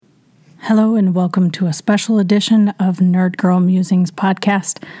Hello and welcome to a special edition of Nerd Girl Musings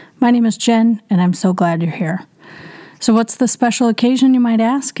podcast. My name is Jen and I'm so glad you're here. So what's the special occasion, you might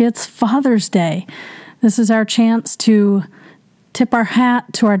ask? It's Father's Day. This is our chance to tip our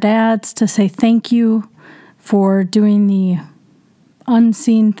hat to our dads, to say thank you for doing the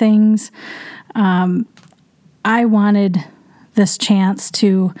unseen things. I wanted this chance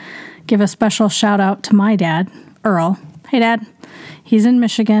to give a special shout out to my dad, Earl. Hey, Dad. He's in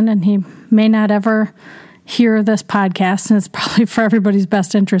Michigan, and he may not ever hear this podcast, and it's probably for everybody's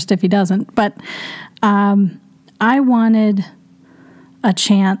best interest if he doesn't. But I wanted a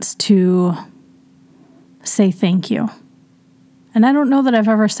chance to say thank you. And I don't know that I've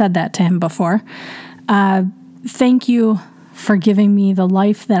ever said that to him before. Thank you for giving me the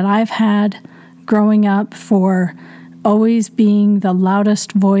life that I've had growing up, for always being the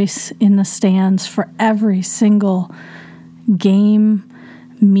loudest voice in the stands for every single game,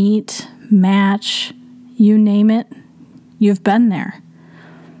 meet, match, you name it, you've been there.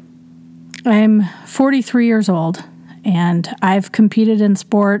 I'm 43 years old, and I've competed in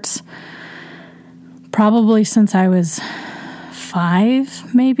sports probably since I was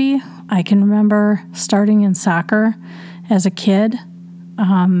 5, maybe. I can remember starting in soccer as a kid,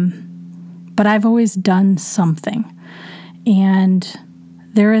 but I've always done something. And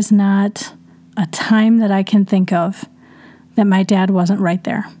there is not a time that I can think of that my dad wasn't right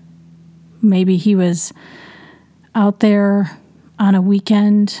there. Maybe he was out there on a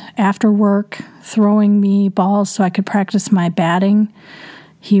weekend after work throwing me balls so I could practice my batting.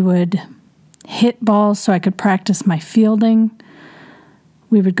 He would hit balls so I could practice my fielding.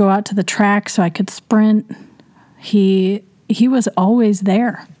 We would go out to the track so I could sprint. He was always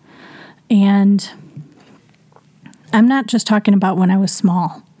there. And I'm not just talking about when I was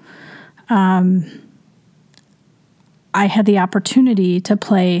small. I had the opportunity to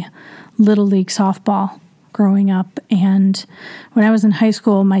play Little League softball growing up, and when I was in high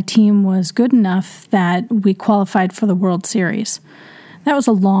school, my team was good enough that we qualified for the World Series. That was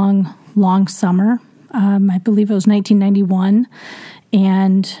a long, long summer. I believe it was 1991,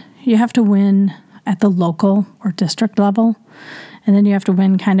 and you have to win at the local or district level, and then you have to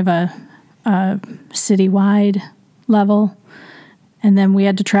win kind of a citywide level, and then we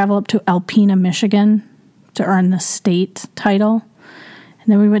had to travel up to Alpena, Michigan, to earn the state title. And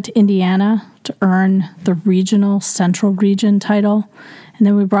then we went to Indiana to earn the regional central region title. And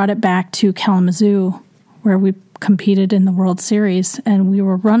then we brought it back to Kalamazoo, where we competed in the World Series, and we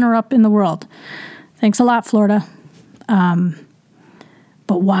were runner-up in the world. Thanks a lot, Florida. But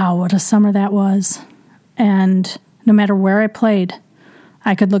wow, what a summer that was. And no matter where I played,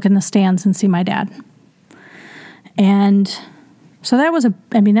 I could look in the stands and see my dad. And so that was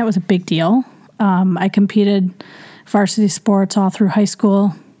a big deal. I competed varsity sports all through high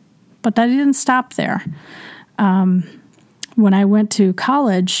school, but that didn't stop there. When I went to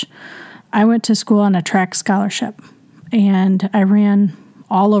college, I went to school on a track scholarship, and I ran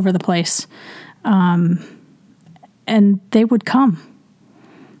all over the place. And they would come.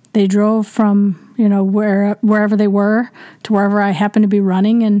 They drove from, wherever they were to wherever I happened to be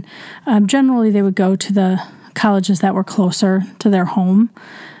running, and generally they would go to the colleges that were closer to their home.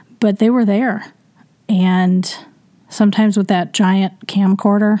 But they were there, and sometimes with that giant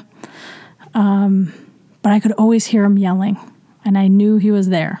camcorder. But I could always hear him yelling, and I knew he was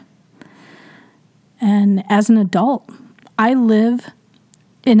there. And as an adult, I live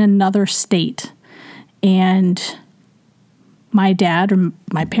in another state, and my dad or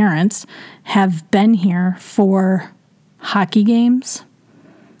my parents have been here for hockey games,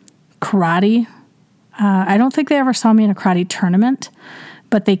 karate. I don't think they ever saw me in a karate tournament,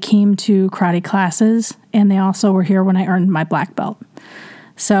 but they came to karate classes, and they also were here when I earned my black belt.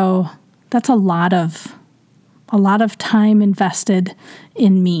 So that's a lot of time invested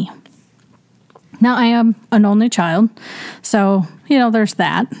in me. Now, I am an only child, so, there's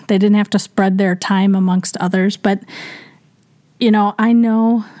that. They didn't have to spread their time amongst others, but, I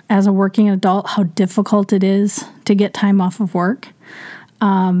know as a working adult how difficult it is to get time off of work.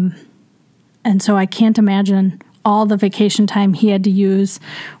 And so I can't imagine all the vacation time he had to use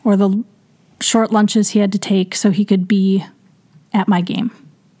or the short lunches he had to take so he could be at my game.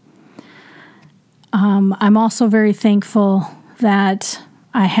 I'm also very thankful that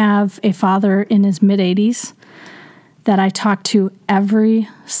I have a father in his mid-80s that I talk to every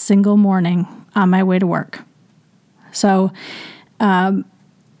single morning on my way to work. So I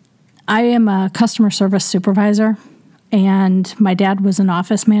am a customer service supervisor, and my dad was an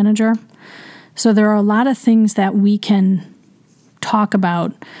office manager. So there are a lot of things that we can talk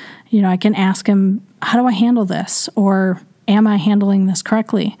about. I can ask him, how do I handle this? Or am I handling this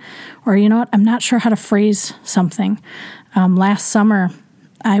correctly? Or, you know what, I'm not sure how to phrase something. Last summer,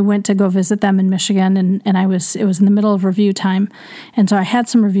 I went to go visit them in Michigan, and it was in the middle of review time. And so I had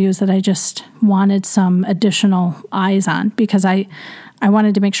some reviews that I just wanted some additional eyes on, because I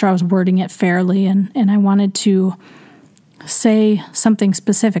wanted to make sure I was wording it fairly, and I wanted to say something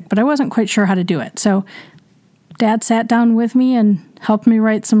specific, but I wasn't quite sure how to do it. So Dad sat down with me and helped me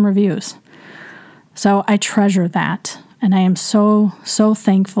write some reviews. So I treasure that, and I am so, so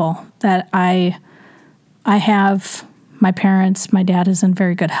thankful that I have my parents. My dad is in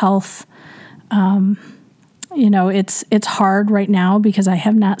very good health. It's hard right now because I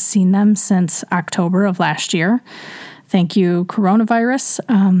have not seen them since October of last year. Thank you, coronavirus.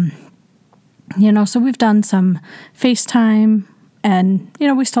 So we've done some FaceTime, and,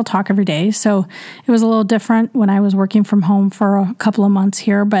 we still talk every day. So it was a little different when I was working from home for a couple of months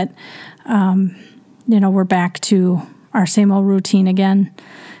here, but, we're back to our same old routine again,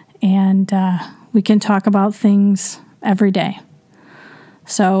 and we can talk about things every day.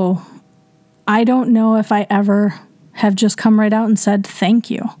 So I don't know if I ever have just come right out and said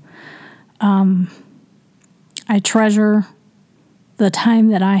thank you. I treasure the time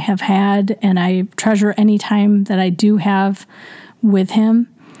that I have had, and I treasure any time that I do have with him.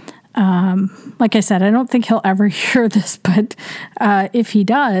 Like I said, I don't think he'll ever hear this, but if he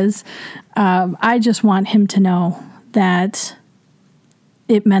does, I just want him to know that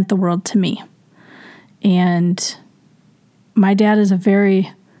it meant the world to me. And my dad is a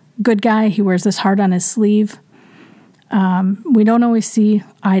very good guy. He wears his heart on his sleeve. We don't always see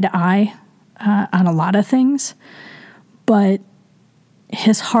eye to eye on a lot of things, but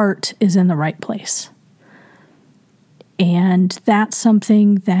his heart is in the right place. And that's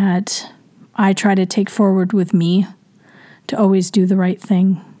something that I try to take forward with me, to always do the right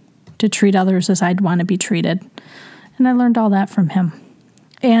thing, to treat others as I'd want to be treated. And I learned all that from him.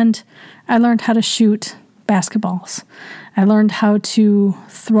 And I learned how to shoot basketballs. I learned how to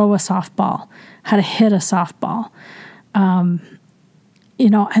throw a softball, how to hit a softball.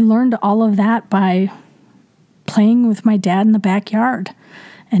 I learned all of that by playing with my dad in the backyard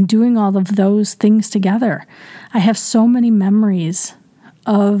and doing all of those things together. I have so many memories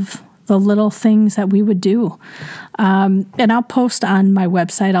of the little things that we would do. And I'll post on my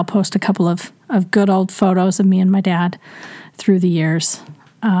website, I'll post a couple of good old photos of me and my dad through the years.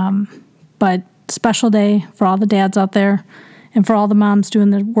 But special day for all the dads out there, and for all the moms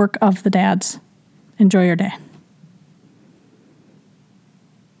doing the work of the dads. Enjoy your day.